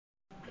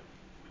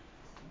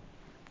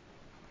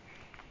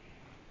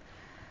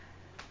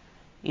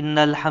إن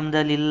الحمد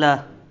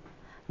لله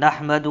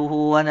نحمده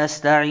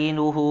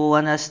ونستعينه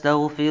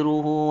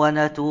ونستغفره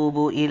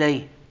ونتوب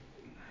إليه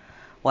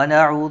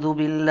ونعوذ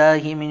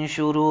بالله من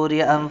شرور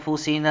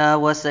أنفسنا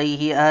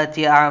وسيئات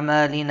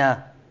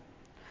أعمالنا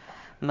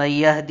من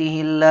يهده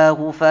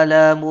الله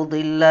فلا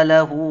مضل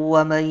له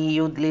ومن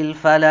يضلل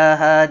فلا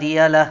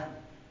هادي له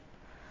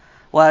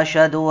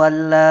وأشهد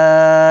أن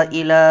لا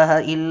إله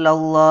إلا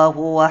الله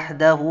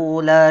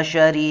وحده لا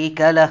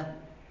شريك له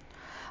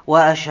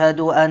وأشهد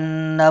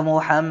أن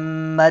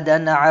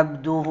محمدا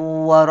عبده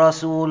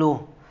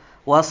ورسوله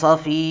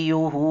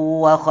وصفيه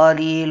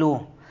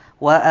وخليله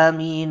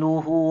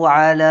وأمينه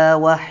على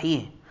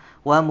وحيه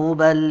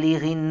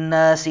ومبلغ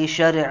الناس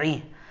شرعه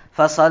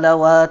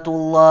فصلوات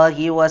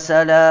الله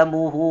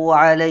وسلامه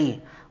عليه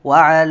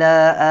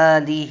وعلى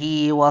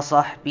آله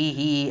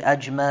وصحبه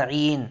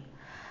أجمعين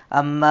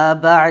أما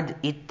بعد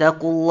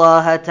اتقوا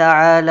الله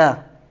تعالى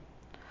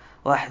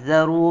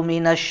واحذروا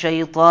من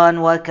الشيطان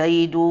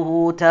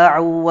وكيده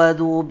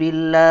تعوذوا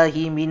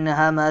بالله من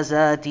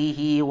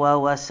همزاته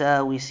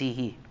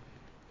ووساوسه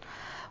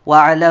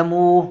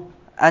واعلموا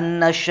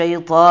أن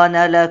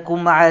الشيطان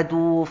لكم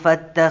عدو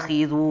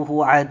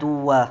فاتخذوه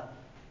عدوا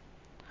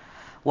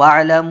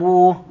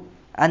واعلموا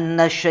أن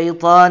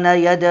الشيطان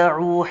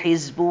يدعو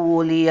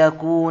حزبه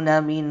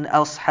ليكون من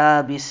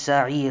أصحاب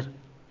السعير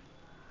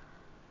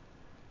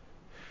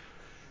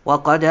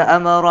وقد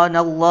أمرنا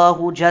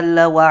الله جل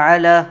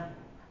وعلا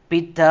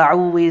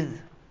بالتعوذ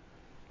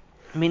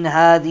من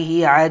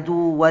هذه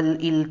عدو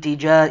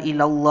والالتجاء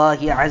إلى الله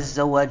عز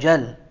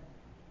وجل.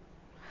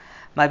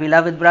 My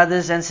beloved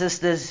brothers and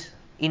sisters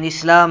in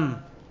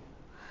Islam,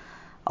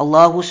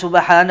 Allah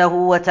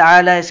subhanahu wa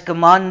ta'ala has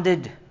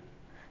commanded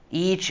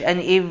each and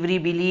every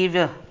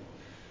believer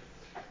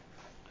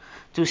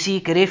to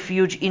seek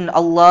refuge in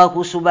Allah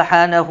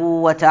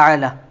subhanahu wa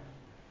ta'ala.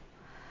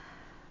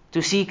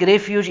 To seek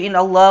refuge in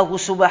Allah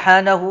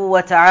subhanahu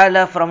wa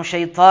ta'ala from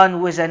shaitan,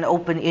 who is an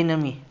open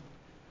enemy.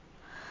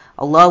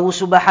 Allah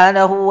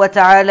subhanahu wa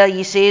ta'ala,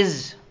 He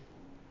says,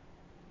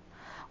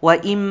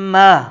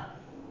 وَإِمَّا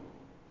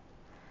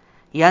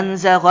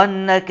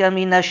يَنزَغَنَّكَ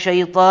مِنَ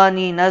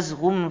الشَّيْطَانِ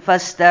نَزْغٌ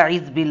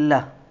فَاسْتَعِذْ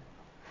بِاللَّهِ.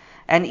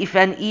 And if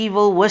an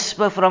evil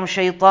whisper from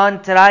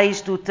shaitan tries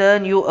to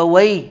turn you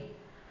away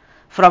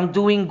from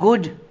doing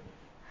good,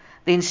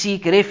 then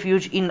seek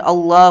refuge in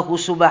Allah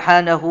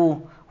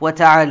subhanahu wa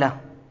ta'ala.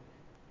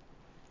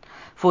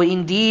 For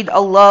indeed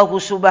Allah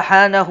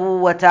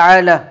subhanahu wa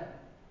ta'ala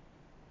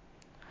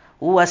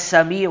huwa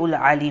as-sami'ul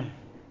alim.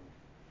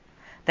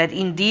 That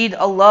indeed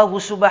Allah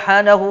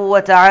subhanahu wa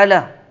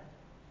ta'ala,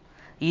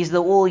 He is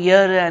the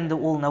all-hearer and the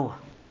all-knower.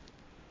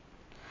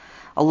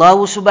 Allah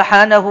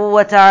subhanahu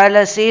wa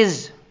ta'ala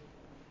says,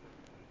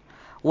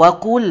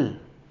 وَقُلْ,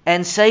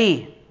 and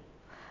say,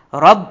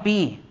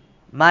 Rabbi,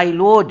 my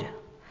Lord,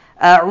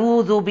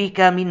 أَعُوذُ بِكَ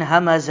مِنْ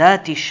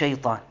هَمَزَاتِ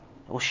الشَّيْطَانِ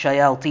or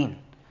shayateen.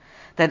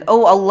 That,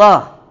 O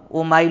Allah,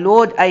 O my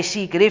Lord, I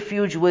seek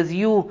refuge with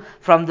you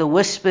from the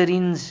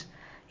whisperings,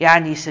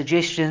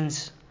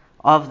 suggestions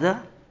of the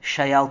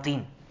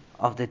shayateen,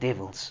 of the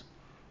devils.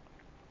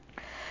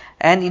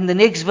 And in the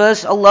next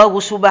verse, Allah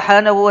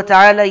subhanahu wa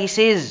ta'ala, He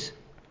says,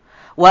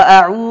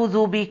 وَأَعُوذُ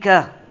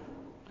بِكَ,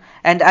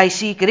 and I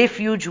seek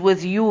refuge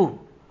with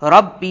you,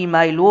 Rabbi,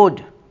 my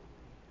Lord,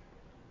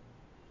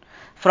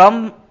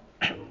 from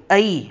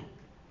أَيْ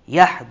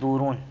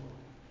يَحْضُرُونَ,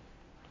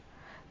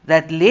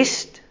 that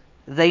lest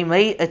they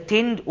may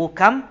attend or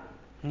come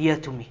near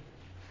to me.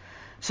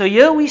 So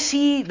here we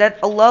see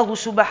that Allah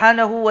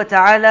subhanahu wa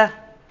ta'ala,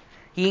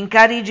 He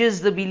encourages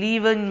the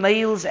believing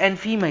males and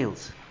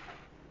females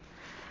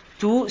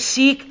to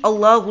seek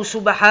Allah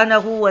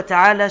subhanahu wa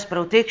ta'ala's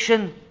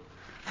protection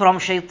from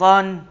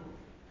shaitan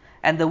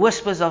and the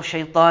whispers of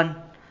shaitan,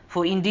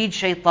 for indeed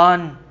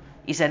shaitan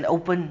is an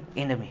open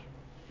enemy.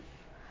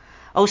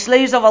 O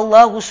slaves of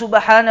Allah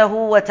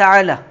subhanahu wa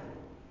ta'ala,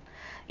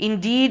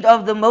 indeed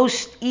of the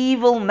most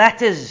evil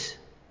matters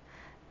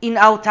in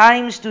our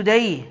times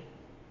today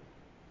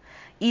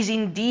is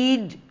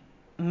indeed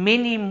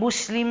many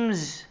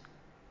Muslims,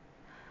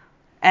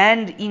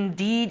 and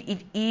indeed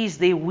it is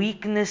their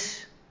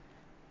weakness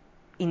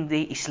in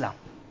their Islam.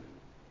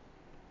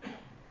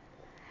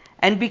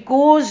 And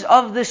because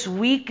of this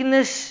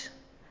weakness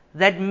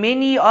that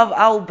many of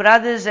our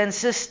brothers and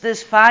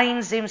sisters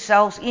find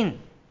themselves in,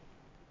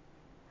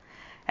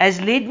 has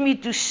led me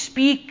to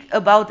speak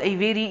about a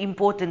very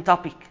important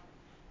topic.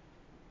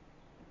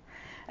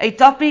 A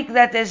topic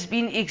that has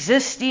been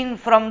existing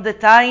from the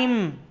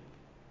time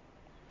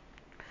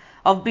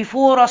of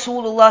before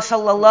Rasulullah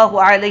sallallahu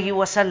alaihi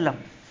wasallam.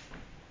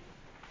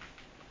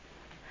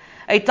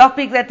 A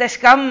topic that has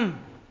come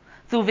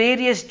through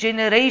various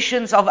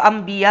generations of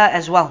Anbiya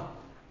as well.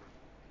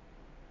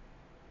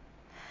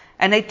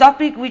 And a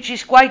topic which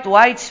is quite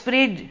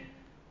widespread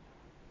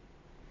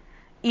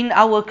in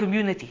our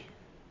community.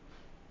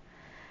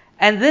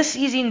 And this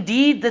is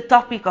indeed the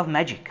topic of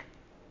magic.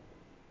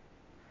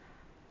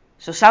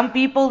 So some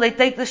people, they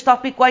take this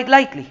topic quite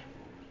lightly.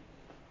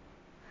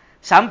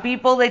 Some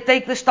people, they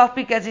take this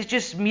topic as it's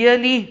just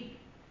merely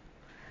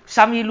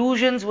some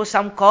illusions or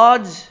some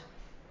cards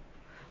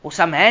or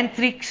some hand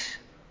tricks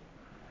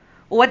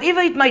or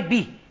whatever it might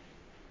be.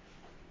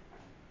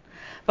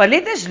 But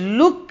let us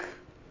look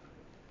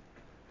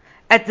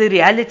at the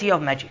reality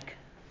of magic.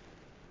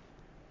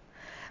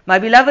 My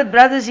beloved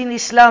brothers in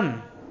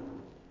Islam,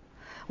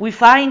 we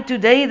find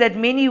today that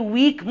many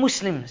weak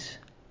Muslims,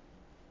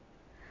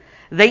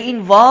 they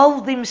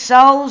involve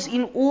themselves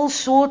in all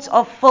sorts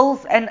of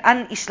filth and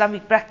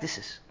un-Islamic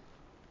practices.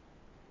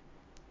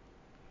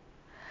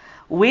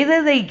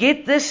 Whether they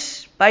get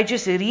this by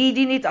just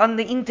reading it on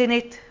the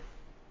internet,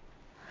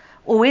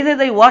 or whether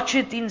they watch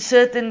it in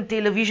certain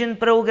television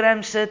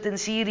programs, certain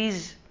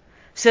series,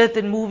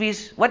 certain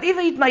movies, whatever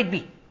it might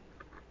be.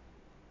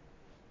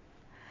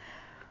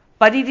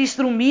 But it is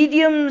through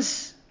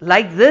mediums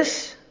like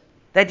this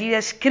that it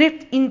has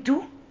crept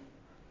into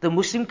the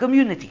Muslim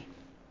community.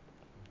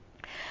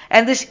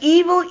 And this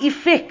evil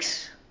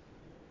affects,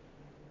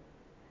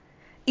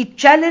 it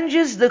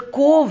challenges the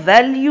core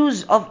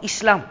values of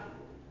Islam.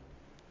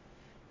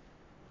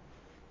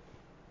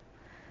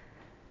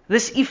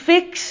 This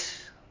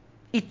affects,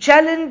 it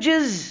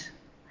challenges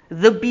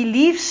the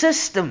belief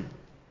system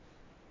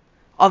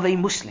of a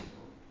Muslim.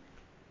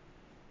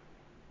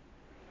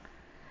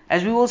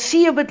 As we will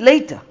see a bit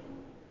later,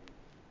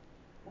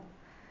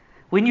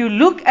 when you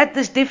look at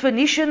this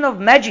definition of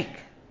magic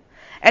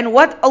and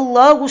what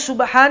Allah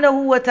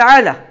subhanahu wa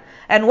ta'ala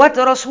and what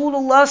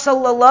Rasulullah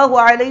sallallahu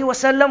alayhi wa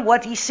sallam,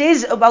 what he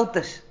says about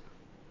this,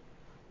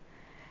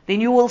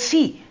 then you will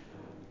see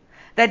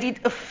that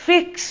it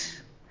affects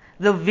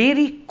the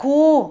very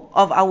core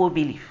of our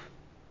belief.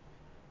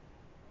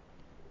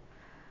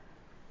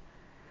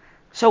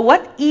 So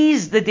what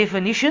is the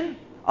definition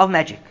of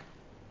magic?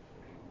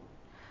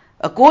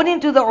 According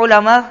to the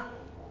ulama,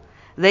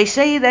 they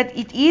say that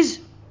it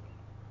is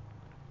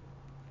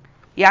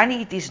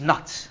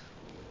knots,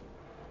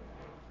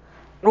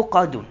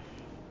 uqadun,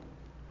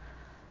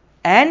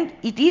 and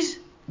it is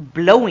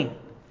blowing,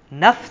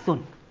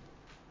 nafthun,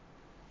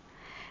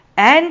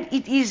 and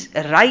it is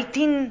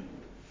writing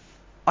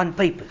on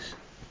papers,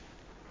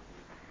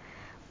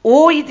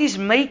 or it is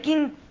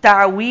making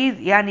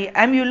ta'weed,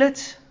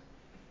 amulets,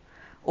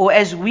 or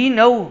as we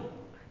know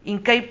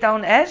in Cape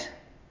Town as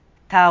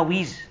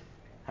ta'weez,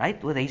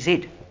 right, with a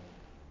Z.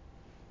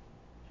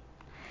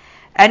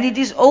 And it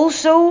is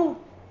also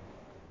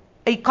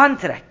a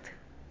contract.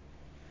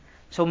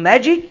 So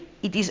magic,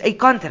 it is a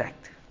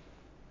contract.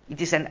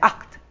 It is an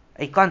act,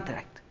 a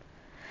contract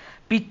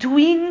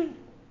between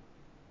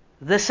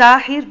the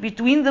sahir,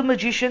 between the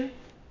magician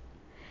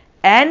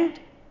and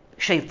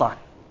shaitan.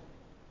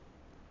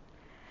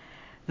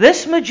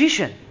 This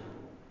magician,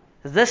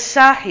 this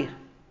sahir,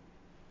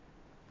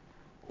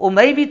 or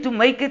maybe to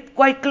make it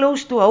quite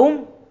close to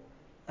home,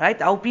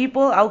 right, our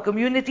people, our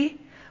community,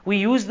 we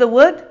use the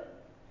word,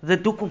 the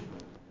dukum.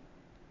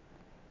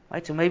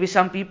 Right, so maybe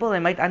some people, they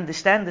might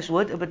understand this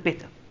word a bit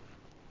better.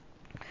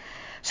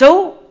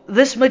 So,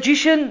 this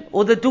magician,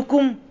 or the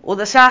dukum, or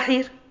the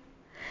sahir,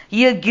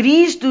 he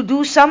agrees to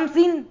do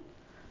something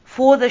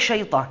for the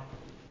shaitan.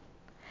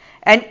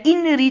 And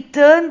in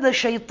return, the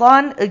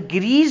shaitan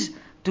agrees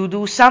to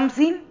do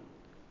something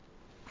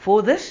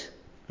for this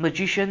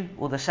magician,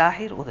 or the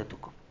sahir, or the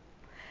dukum.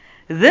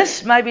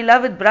 This, my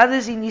beloved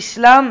brothers in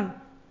Islam,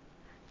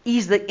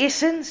 is the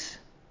essence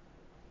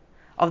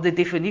of the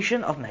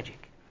definition of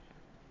magic.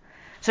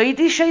 So it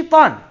is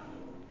shaitan.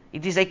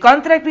 It is a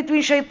contract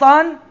between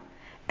shaitan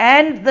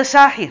and the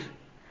sahir,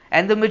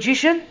 and the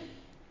magician,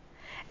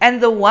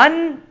 and the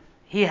one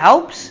he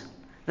helps,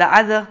 the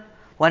other,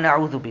 wa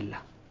na'udhu billah.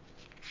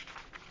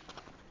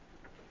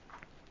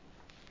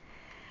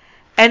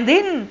 And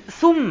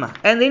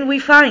then we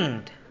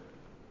find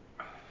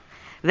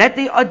that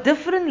there are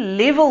different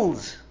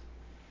levels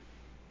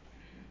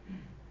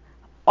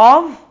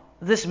of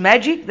this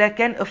magic that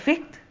can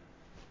affect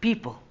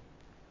people.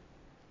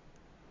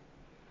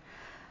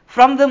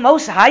 From the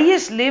most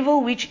highest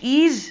level, which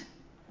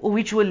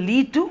will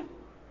lead to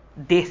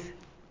death.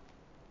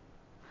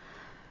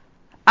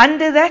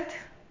 Under that,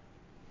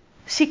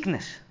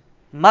 sickness,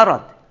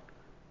 marad.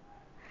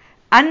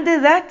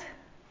 Under that,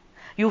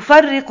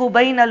 يُفَرِّقُ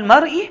بَيْنَ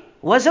الْمَرْءِ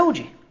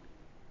وَزَوْجِهِ,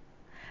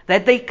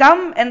 that they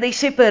come and they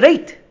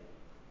separate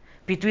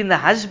between the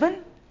husband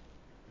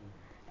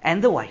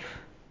and the wife.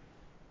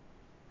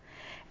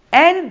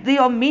 And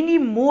there are many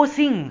more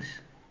things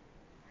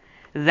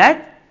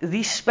that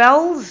these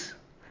spells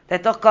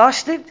that are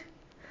casted,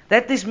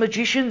 that these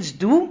magicians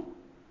do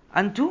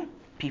unto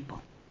people.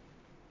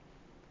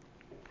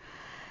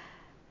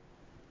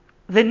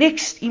 The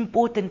next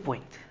important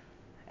point,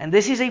 and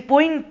this is a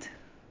point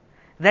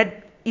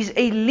that is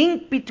a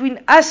link between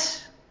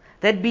us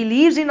that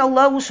believes in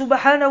Allah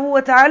subhanahu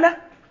wa ta'ala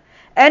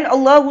and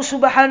Allah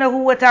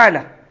subhanahu wa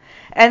ta'ala,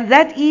 and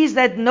that is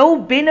that no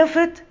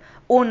benefit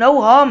or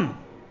no harm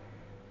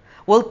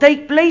will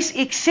take place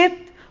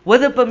except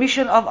with the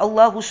permission of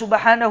Allah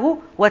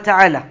subhanahu wa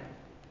ta'ala.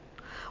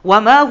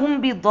 وَمَا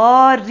هُمْ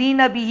بِضَارِّينَ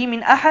بِهِ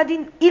مِنْ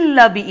أَحَدٍ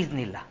إِلَّا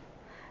بِإِذْنِ اللَّهِ.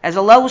 As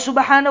Allah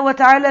subhanahu wa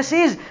ta'ala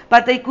says,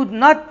 but they could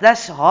not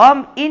thus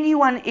harm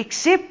anyone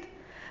except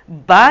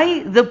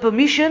by the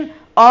permission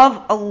of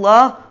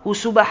Allah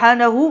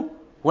subhanahu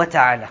wa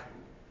ta'ala.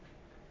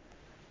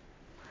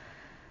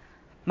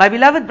 My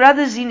beloved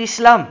brothers in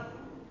Islam,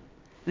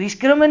 these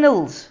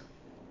criminals,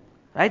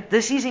 right?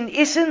 This is in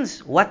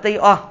essence what they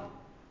are.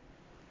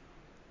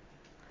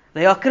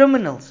 They are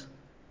criminals.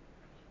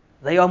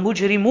 They are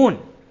mujrimun.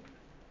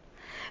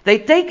 They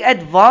take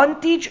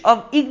advantage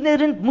of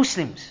ignorant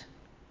Muslims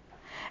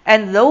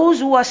and those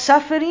who are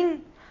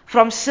suffering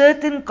from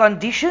certain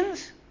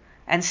conditions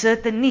and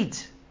certain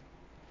needs.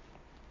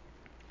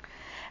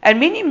 And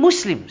many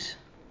Muslims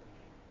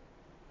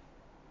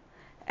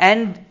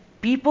and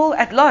people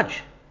at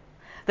large,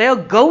 they are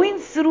going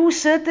through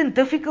certain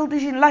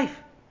difficulties in life.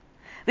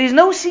 There is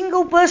no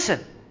single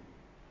person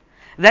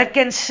that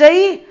can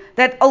say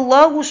that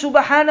Allah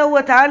subhanahu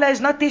wa ta'ala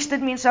has not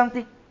tested me in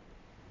something.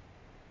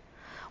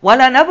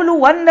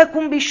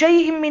 وَلَنَبْلُوَنَّكُمْ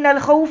بِشَيْءٍ مِّنَ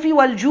الْخَوْفِ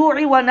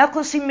وَالْجُوعِ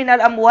وَنَقْصٍ مِّنَ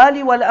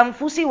الْأَمْوَالِ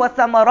وَالْأَنفُسِ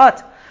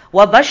وَالثَّمَرَاتِ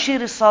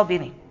وَبَشِّرِ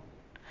الصَّابِرِينَ.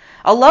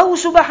 Allah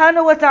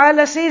subhanahu wa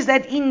ta'ala says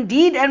that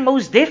indeed and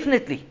most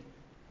definitely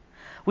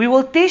we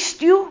will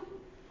test you.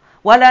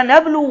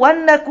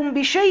 وَلَنَبْلُوَنَّكُمْ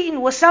بِشَيْءٍ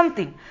was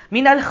something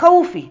مِّنَ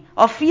الْخَوْفِ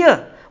of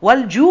fear,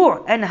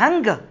 وَالْجُوعِ and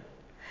hunger.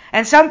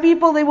 And some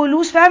people they will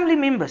lose family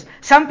members.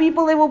 Some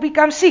people they will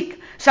become sick.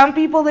 Some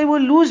people they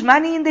will lose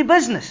money in their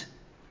business.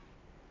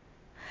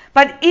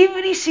 But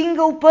every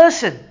single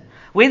person,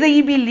 whether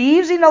he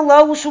believes in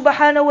Allah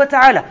subhanahu wa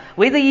ta'ala,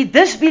 whether he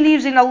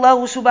disbelieves in Allah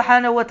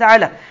subhanahu wa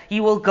ta'ala, he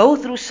will go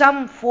through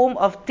some form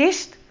of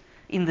test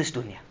in this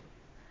dunya.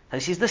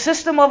 This is the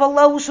system of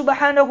Allah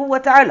subhanahu wa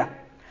ta'ala.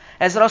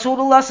 As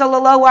Rasulullah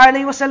sallallahu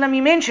alayhi wa sallam,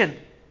 he mentioned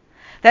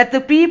that the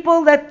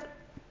people that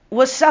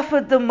were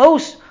suffered the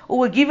most or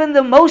were given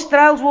the most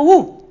trials were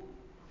who?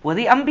 Were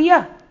the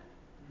Anbiya.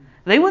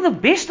 They were the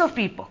best of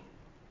people.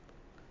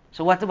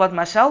 So what about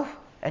myself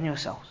and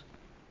yourselves?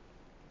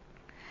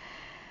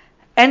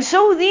 And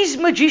so these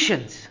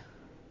magicians,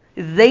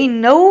 they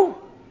know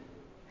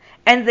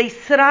and they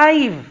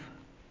thrive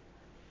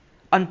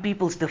on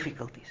people's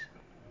difficulties.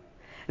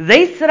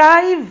 They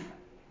thrive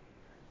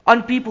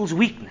on people's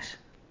weakness.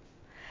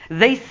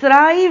 They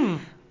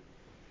thrive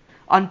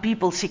on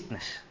people's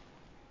sickness.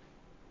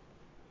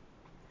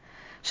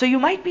 So you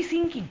might be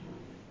thinking,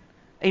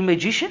 a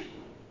magician?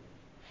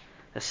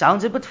 That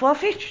sounds a bit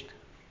far-fetched.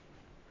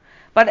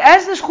 But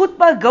as this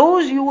khutbah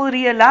goes, you will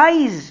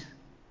realize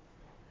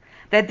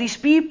that these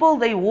people,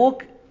 they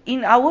walk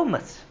in our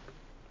midst.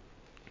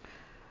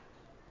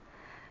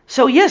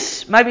 So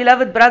yes, my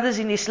beloved brothers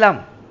in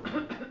Islam,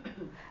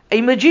 a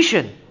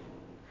magician,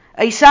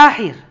 a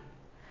sahir,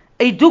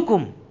 a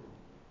dukum,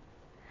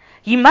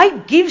 he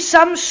might give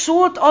some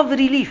sort of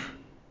relief.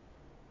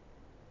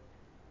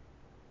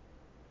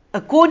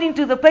 According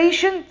to the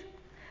patient,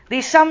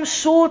 there's some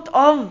sort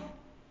of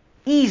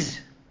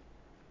ease.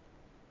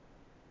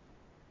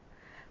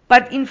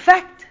 But in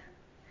fact,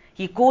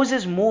 he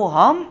causes more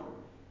harm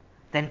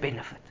than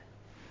benefit.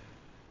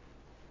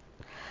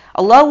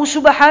 Allah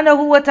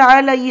subhanahu wa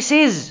ta'ala, he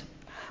says,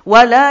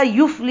 وَلَا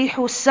يُفْلِحُ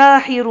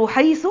السَّاحِرُ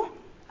حَيْثُ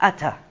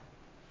أَتَى.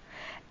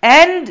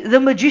 And the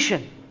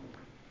magician,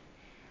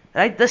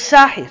 right, the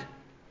sahir,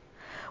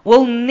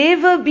 will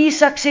never be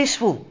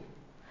successful,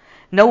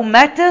 no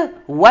matter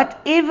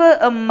whatever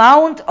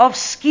amount of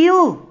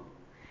skill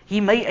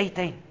he may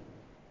attain.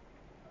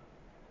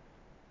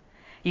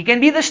 He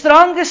can be the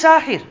strongest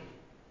sahir.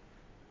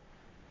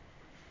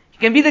 He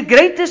can be the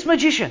greatest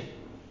magician.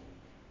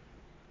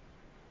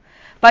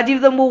 But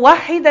if the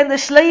muwahhid and the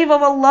slave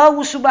of Allah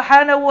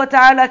subhanahu wa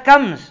ta'ala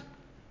comes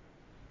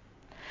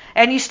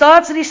and he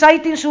starts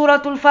reciting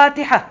Surah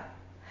Al-Fatiha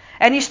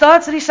and he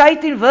starts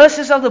reciting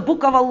verses of the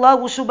book of Allah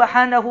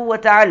subhanahu wa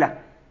ta'ala,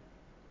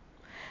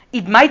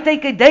 it might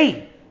take a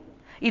day,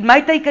 it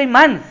might take a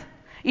month,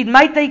 it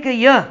might take a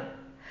year,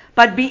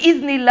 but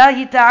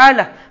bi'idhnillahi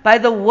ta'ala, by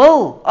the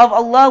will of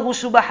Allah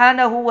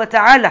subhanahu wa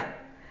ta'ala,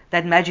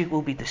 that magic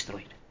will be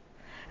destroyed.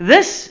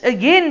 This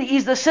again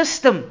is the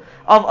system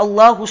of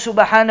Allah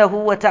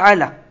subhanahu wa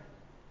ta'ala.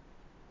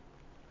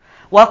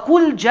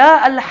 وَقُلْ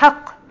جَاءَ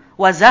الْحَقِّ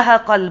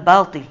وَزَهَقَ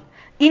الْبَاطِلِ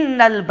إِنَّ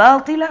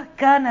الْبَاطِلَ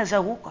كَانَ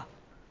زَهُوقًا.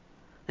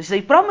 This is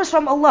a promise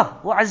from Allah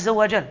Azza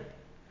wa Jal.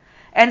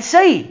 And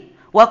say,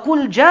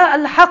 وَقُلْ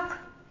جَاءَ الْحَقِّ,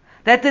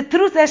 that the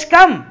truth has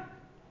come.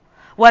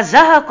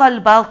 وَزَهَقَ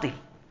الْبَاطِلِ,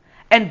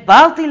 and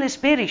batil is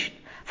perished.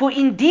 For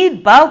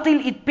indeed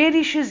batil, it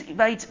perishes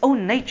by its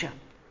own nature.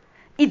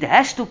 It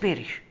has to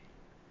perish.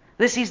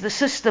 This is the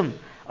system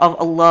of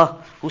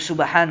Allah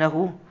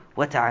subhanahu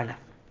wa ta'ala.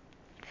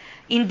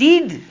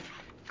 Indeed,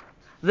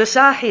 the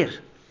sahir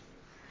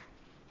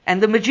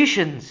and the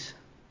magicians,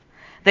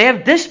 they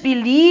have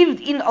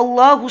disbelieved in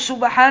Allah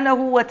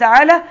subhanahu wa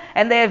ta'ala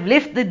and they have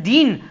left the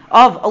deen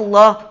of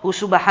Allah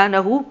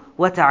subhanahu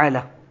wa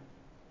ta'ala.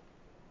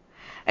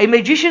 A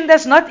magician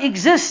does not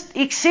exist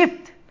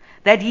except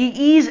that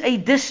he is a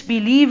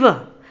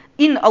disbeliever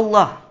in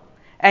Allah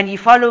and he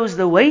follows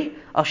the way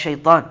of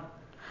shaitan.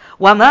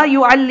 وَمَا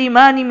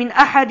يُعَلِّمَانِ مِنْ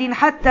أَحَدٍ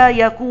حَتَّى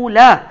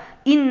يَقُولَا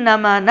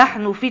إِنَّمَا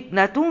نَحْنُ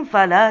فِتْنَةٌ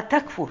فَلَا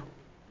تَكْفُرْ.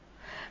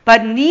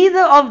 But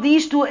neither of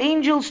these two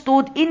angels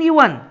taught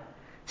anyone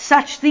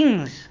such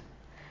things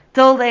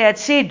till they had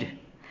said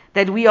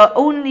that we are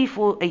only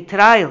for a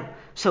trial,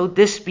 so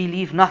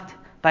disbelieve not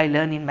by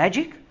learning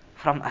magic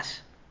from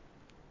us.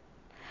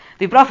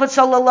 The Prophet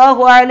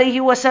sallallahu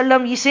alaihi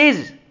wasallam, he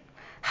says,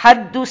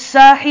 Haddu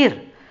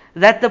sahir,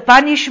 that the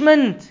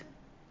punishment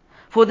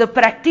for the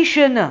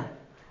practitioner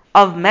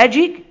of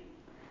magic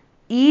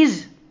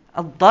is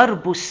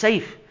ad-darbu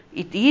sayf.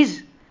 It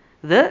is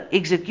the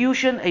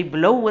execution, a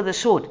blow with a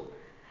sword.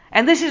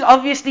 And this is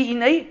obviously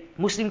in a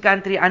Muslim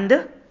country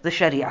under the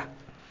Sharia.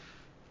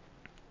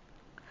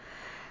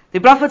 The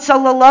Prophet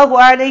sallallahu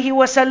alaihi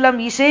wasallam,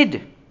 he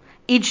said,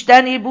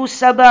 Ijtanibu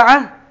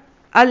sab'a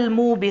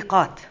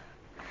al-mubiqat.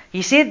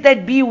 He said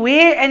that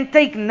beware and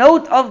take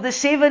note of the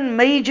 7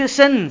 major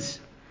sins.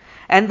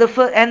 And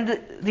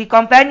the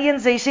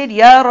companions, they said,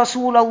 Ya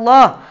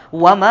Rasulullah,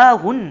 wa ma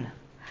hun?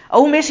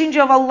 O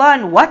Messenger of Allah,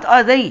 and what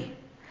are they?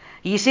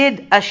 He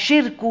said,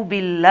 Ashirku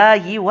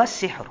billahi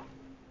was-sihr.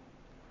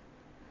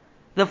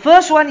 The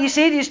first one, he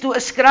said, is to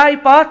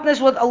ascribe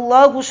partners with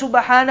Allah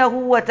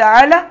subhanahu wa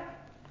ta'ala.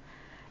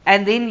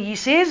 And then he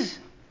says,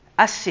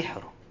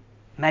 as-sihr,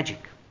 magic.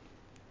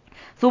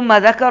 ثم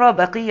ذكر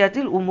بقية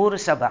الأمور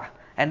السبع.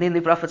 And then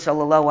the Prophet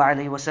sallallahu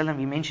alaihi wasallam,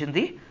 he mentioned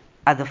the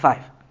other 5.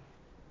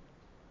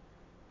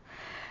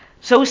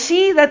 So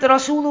see that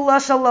Rasulullah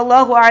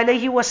sallallahu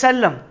alaihi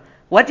wasallam,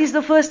 what is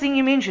the first thing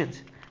he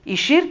mentions? Is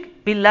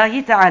shirk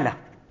billahi ta'ala.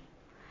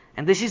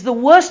 And this is the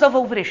worst of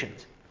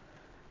operations.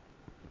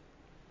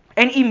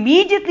 And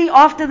immediately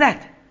after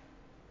that,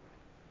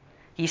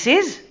 he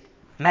says,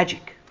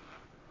 magic.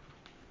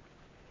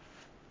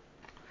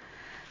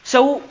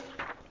 So,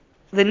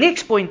 the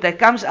next point that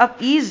comes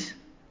up is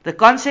the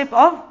concept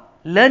of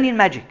learning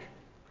magic.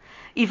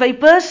 If a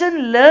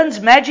person learns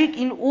magic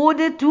in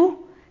order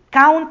to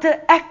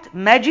counteract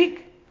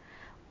magic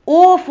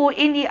or for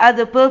any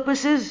other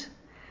purposes,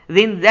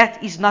 then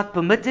that is not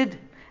permitted,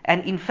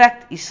 and in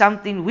fact is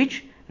something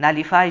which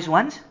nullifies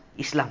one's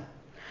Islam.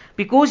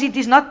 Because it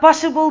is not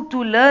possible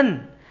to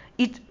learn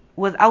it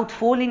without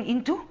falling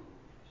into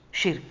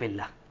shirk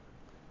billah.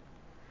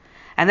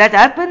 And that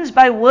happens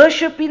by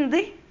worshipping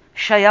the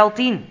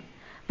shayateen,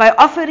 by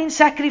offering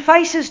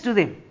sacrifices to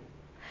them,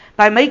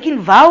 by making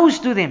vows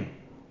to them,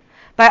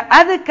 by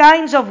other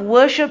kinds of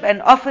worship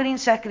and offering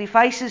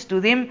sacrifices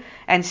to them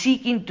and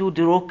seeking to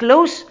draw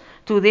close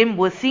to them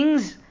with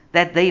things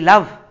that they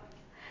love.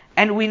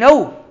 And we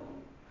know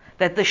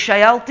that the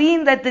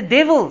shayateen, that the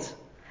devils,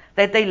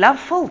 that they love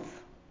filth,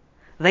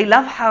 they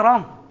love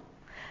haram,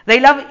 they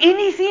love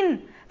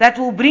anything that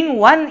will bring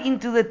one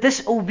into the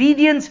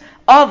disobedience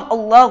of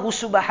Allah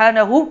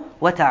subhanahu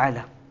wa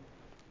ta'ala.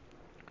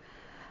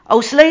 O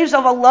slaves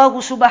of Allah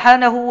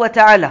subhanahu wa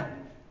ta'ala,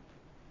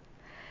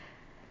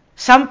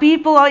 some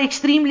people are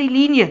extremely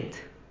lenient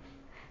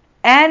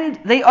and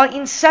they are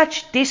in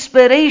such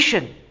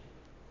desperation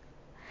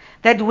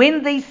that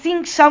when they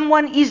think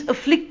someone is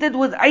afflicted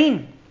with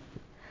ain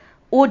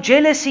or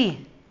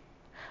jealousy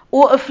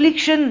or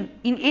affliction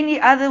in any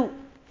other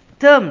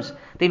terms,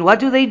 then what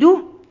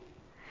do?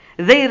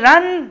 They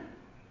run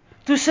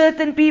to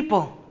certain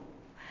people.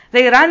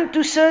 They run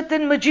to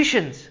certain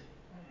magicians.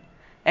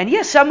 And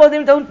yes, some of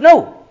them don't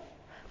know,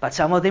 but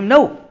some of them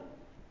know.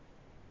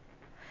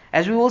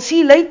 As we will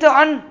see later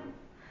on,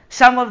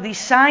 some of the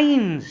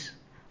signs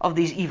of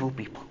these evil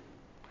people.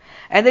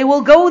 And they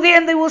will go there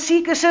and they will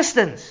seek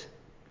assistance.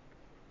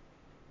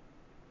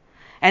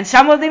 And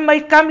some of them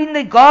might come in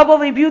the garb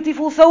of a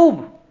beautiful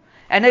thawb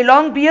and a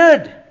long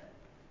beard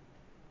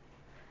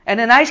and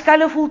a nice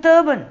colorful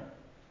turban.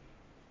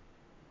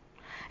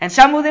 And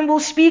some of them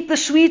will speak the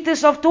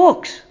sweetest of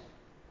talks.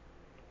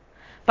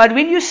 But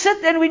when you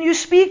sit and when you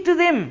speak to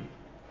them,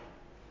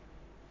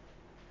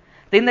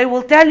 then they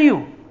will tell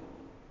you,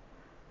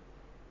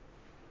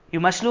 you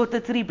must slaughter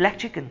 3 black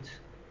chickens.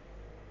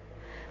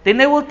 Then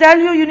they will tell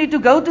you, you need to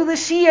go to the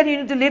sea and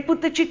you need to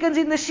put the chickens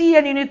in the sea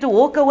and you need to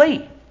walk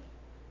away.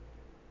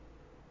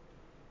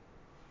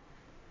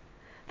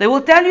 They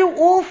will tell you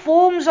all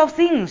forms of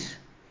things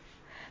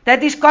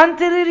that is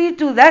contrary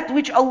to that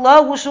which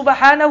Allah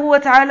subhanahu wa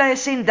ta'ala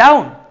has sent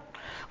down,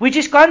 which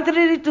is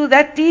contrary to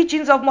that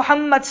teachings of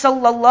Muhammad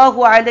sallallahu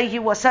alayhi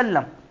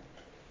wasallam.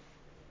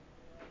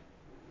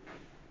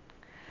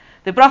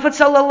 The Prophet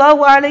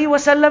sallallahu alayhi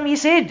wasallam, he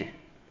said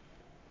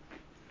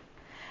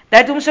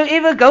that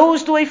whomsoever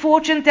goes to a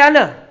fortune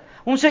teller,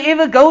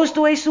 whomsoever goes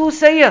to a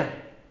soothsayer,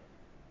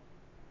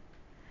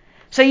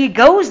 so he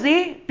goes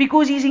there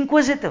because he's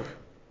inquisitive.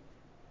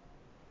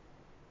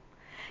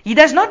 He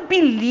does not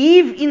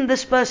believe in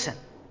this person.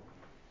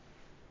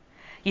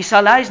 His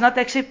salah is not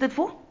accepted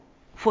for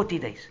 40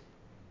 days.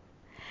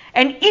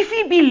 And if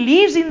he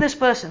believes in this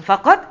person,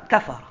 faqad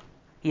kafara,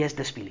 he has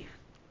disbelieved.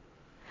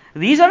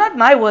 These are not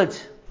my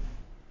words.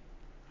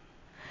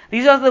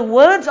 These are the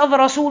words of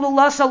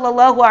Rasulullah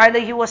sallallahu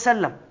alayhi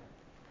wasallam.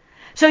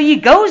 So he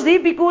goes there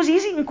because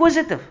he's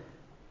inquisitive.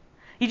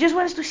 He just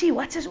wants to see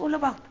what's this all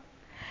about.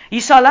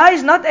 His salah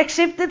is not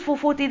accepted for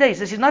 40 days.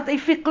 This is not a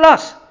fiqh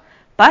class.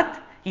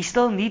 But he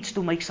still needs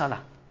to make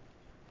salah.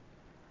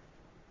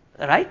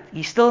 right?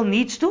 He still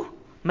needs to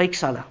make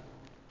salah.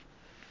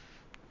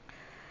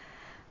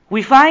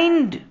 We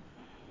find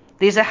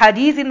there's a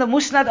hadith in the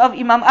Musnad of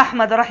Imam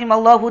Ahmad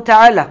rahimallahu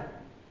ta'ala.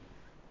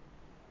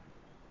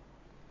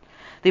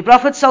 The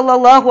Prophet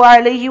sallallahu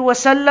alayhi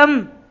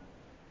wasallam,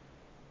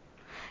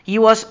 he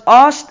was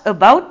asked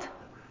about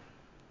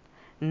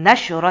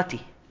nashrati.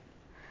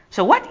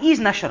 So what is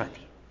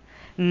nashrati?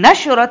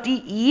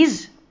 Nashrati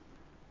is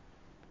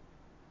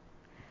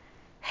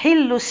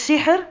hillu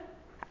sihr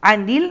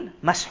anil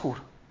mashur.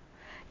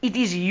 It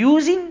is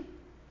using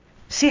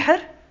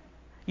sihr,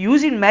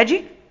 using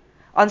magic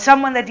on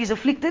someone that is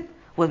afflicted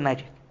with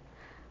magic.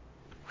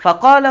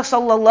 فَقَالَ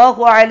صَلَّى اللَّهُ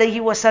عَلَيْهِ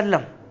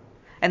وَسَلَّمَ,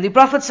 and the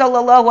Prophet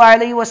sallallahu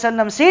alayhi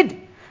wasallam said,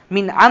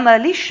 min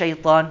amali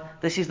shaitan.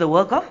 This is the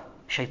work of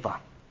shaitan.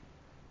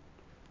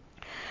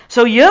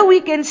 So here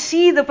we can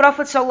see the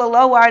Prophet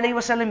sallallahu alayhi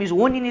wasallam is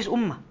warning his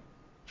ummah.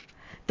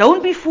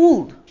 Don't be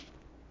fooled.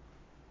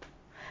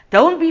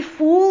 Don't be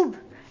fooled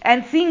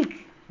and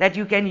think that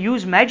you can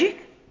use magic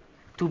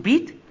to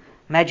beat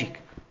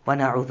magic. Wa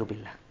na'udhu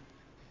billah.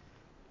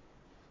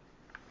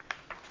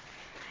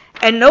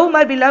 And know,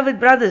 my beloved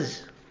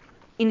brothers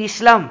in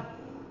Islam,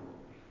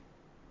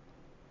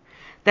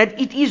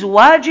 that it is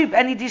wajib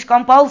and it is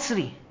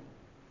compulsory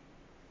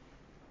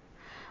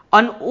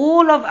on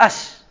all of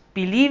us,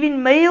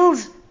 believing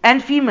males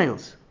and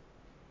females,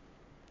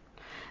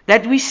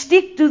 that we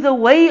stick to the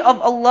way of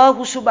Allah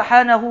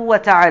subhanahu wa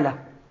ta'ala.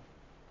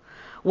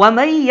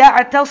 وَمَن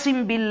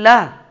يَعْتَصِمْ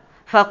بِاللَّهِ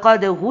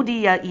فَقَدْ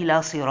هُدِيَ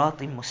إِلَى صِرَاطٍ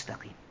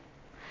مُسْتَقِيمٍ.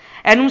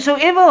 And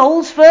whosoever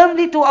holds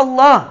firmly to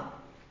Allah,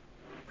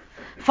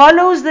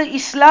 follows the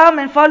Islam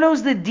and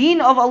follows the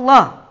deen of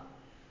Allah,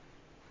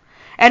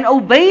 and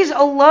obeys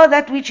Allah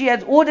that which He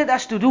has ordered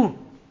us to do,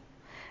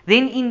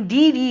 then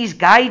indeed he is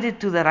guided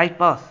to the right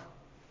path.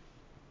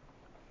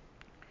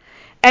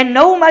 And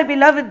know, my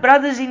beloved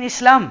brothers in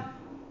Islam,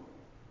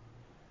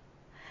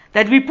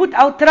 that we put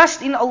our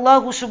trust in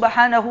Allah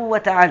subhanahu wa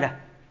ta'ala.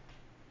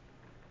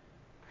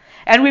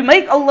 And we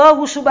make Allah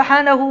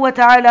subhanahu wa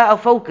ta'ala our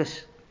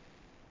focus.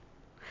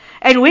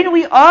 And when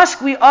we ask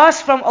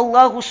from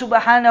Allah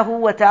subhanahu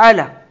wa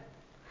ta'ala.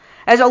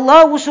 As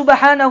Allah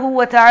subhanahu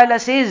wa ta'ala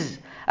says,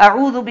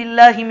 أعوذ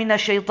بالله من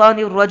الشيطان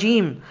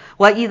الرجيم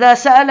وإذا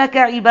سألك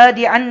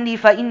عبادي عني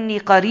فإني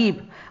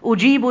قريب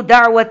أجيب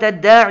دعوة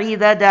الداعي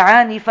إذا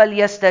دعاني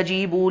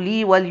فليستجيبوا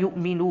لي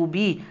وليؤمنوا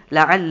بي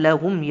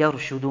لعلهم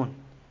يرشدون.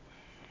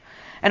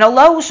 And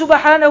Allah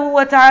subhanahu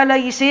wa ta'ala,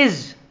 He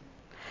says,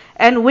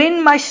 and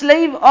when my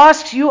slave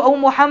asks you, O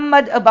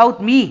Muhammad,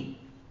 about me,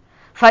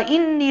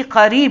 فَإِنِّي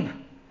قَرِيب,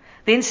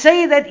 then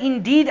say that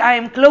indeed I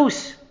am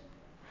close.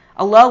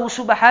 Allah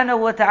subhanahu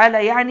wa ta'ala,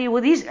 يعني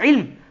with His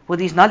ilm, with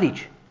His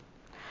knowledge.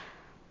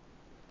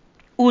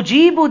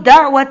 أُجِيبُ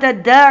دَعْوَةَ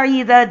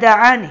الدَّاعِ إِذَا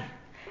دَعَانِ,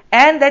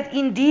 and that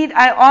indeed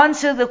I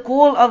answer the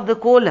call of the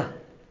caller.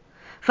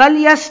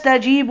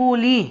 فَلْيَسْتَجِيبُوا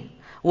لِي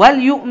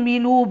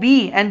وَلْيُؤْمِنُوا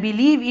بِي, and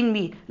believe in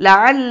me,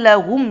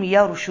 لَعَلَّهُمْ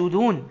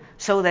يَرْشُدُونَ,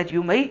 so that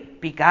you may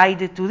be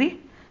guided to the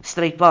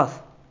straight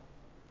path.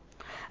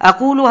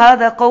 أقول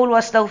هذا قول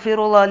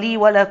واستغفر الله لي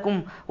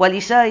ولكم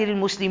ولسائر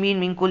المسلمين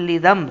من كل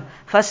ذنب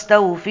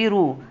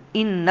فاستغفروا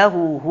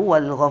إنه هو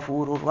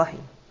الغفور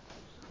الرحيم.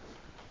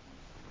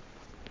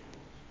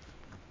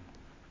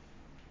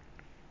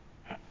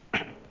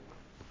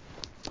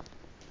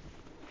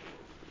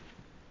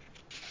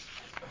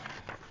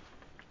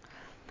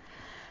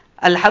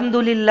 الحمد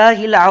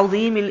لله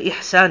العظيم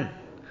الإحسان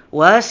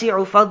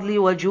واسع فضل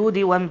وجود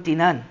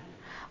وامتنان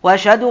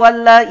وأشهد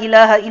أن لا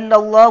إله إلا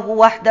الله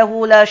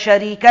وحده لا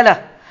شريك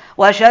له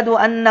وأشهد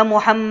أن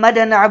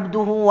محمدا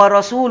عبده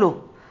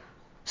ورسوله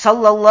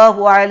صلى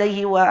الله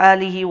عليه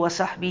وآله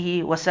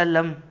وصحبه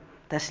وسلم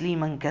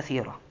تسليما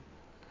كثيرا.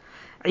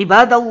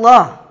 عباد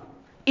الله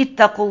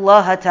اتقوا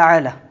الله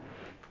تعالى.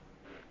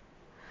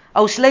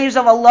 O slaves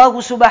of Allah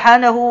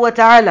subhanahu wa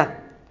ta'ala,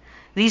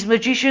 these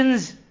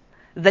magicians,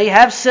 they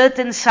have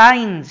certain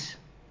signs,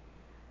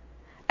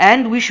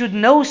 and we should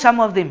know some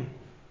of them.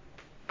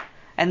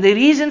 And the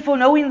reason for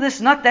knowing this,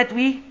 not that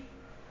we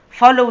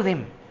follow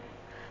them,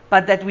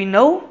 but that we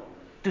know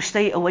to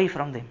stay away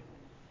from them.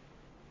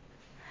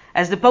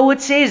 As the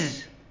poet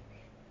says,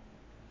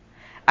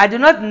 I do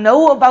not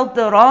know about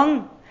the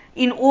wrong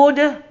in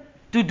order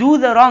to do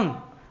the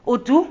wrong or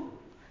to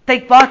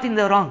take part in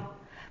the wrong,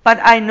 but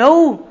I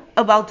know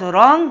about the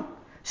wrong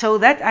so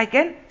that I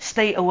can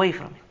stay away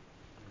from it.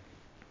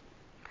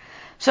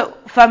 So,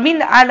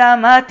 فَمِنْ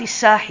عَلَامَاتِ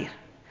السَّاحِرِ,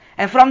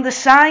 and from the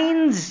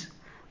signs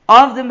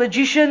of the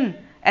magician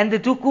and the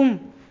tukum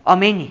are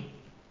many.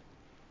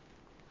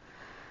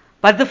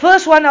 But the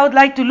first one I would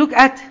like to look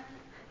at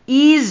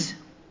is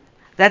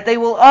that they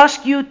will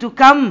ask you to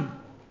come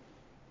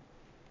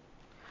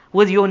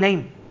with your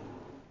name.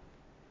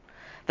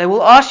 They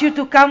will ask you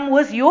to come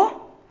with your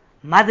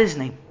mother's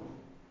name.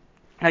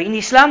 Now in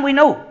Islam we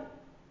know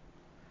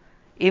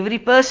every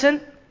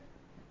person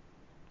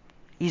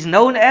is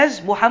known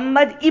as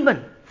Muhammad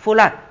ibn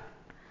Fulan.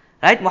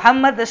 Right?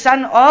 Muhammad, the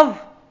son of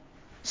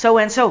so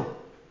and so.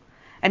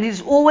 And it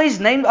is always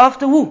named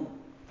after who?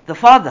 The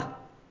father.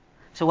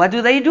 So what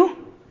do? They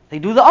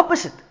do the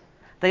opposite.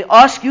 They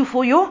ask you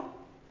for your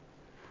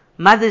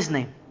mother's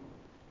name.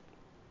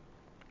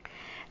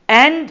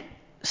 And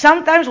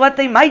sometimes what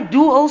they might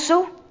do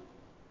also,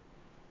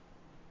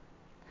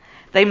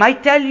 they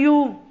might tell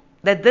you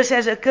that this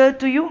has occurred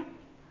to you,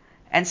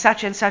 and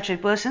such a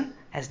person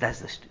has does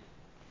this to you.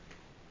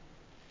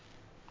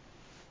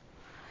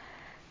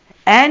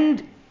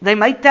 And they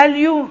might tell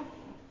you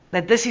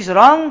that this is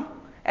wrong,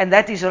 and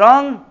that is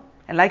wrong,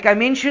 and like I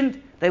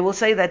mentioned, they will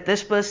say that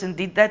this person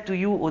did that to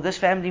you, or this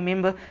family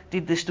member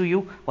did this to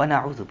you. Wa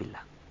na'udhu billah.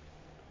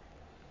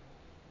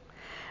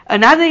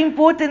 Another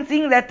important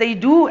thing that they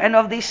do, and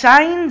of their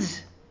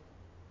signs,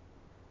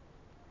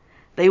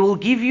 they will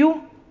give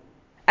you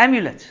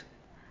amulets.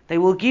 They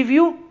will give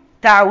you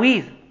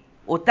ta'weed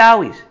or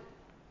ta'wiz.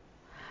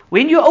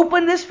 When you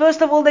open this,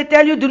 first of all, they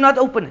tell you do not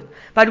open it.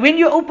 But when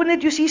you open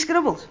it, you see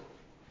scribbles.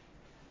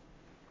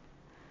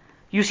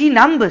 You see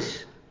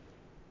numbers.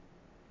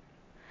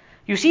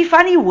 You see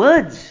funny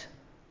words.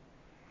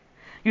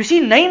 You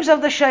see names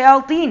of the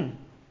shayateen.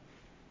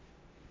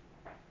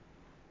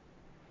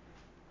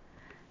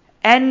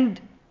 And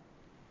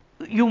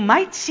you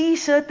might see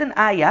certain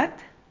ayat,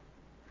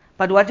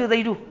 but what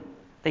do?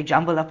 They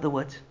jumble up the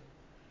words.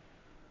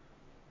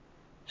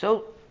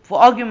 So,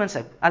 for argument's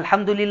sake,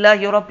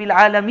 Alhamdulillahi Rabbil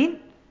Alameen,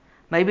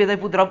 maybe they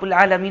put Rabbil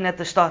Alameen at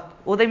the start,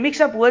 or they mix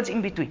up words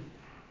in between.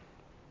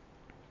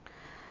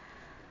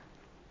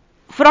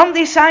 From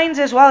these signs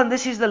as well, and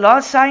this is the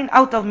last sign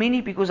out of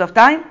many because of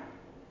time,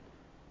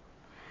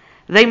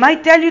 they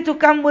might tell you to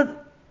come with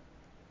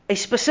a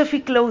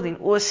specific clothing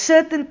or a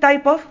certain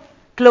type of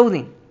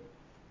clothing.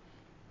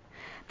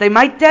 They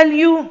might tell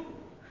you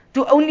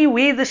to only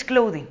wear this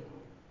clothing.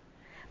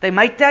 They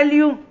might tell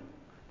you,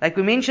 like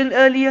we mentioned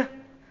earlier,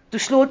 to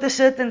slaughter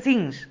certain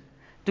things,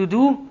 to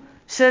do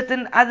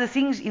certain other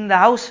things in the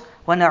house.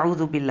 Wa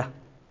na'udhu billah.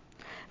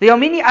 There are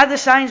many other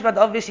signs, but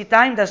obviously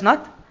time does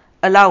not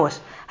allow us.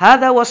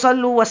 هذا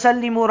وصلوا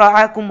وسلموا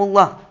رعاكم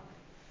الله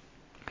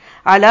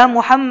على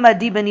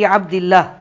محمد بن عبد الله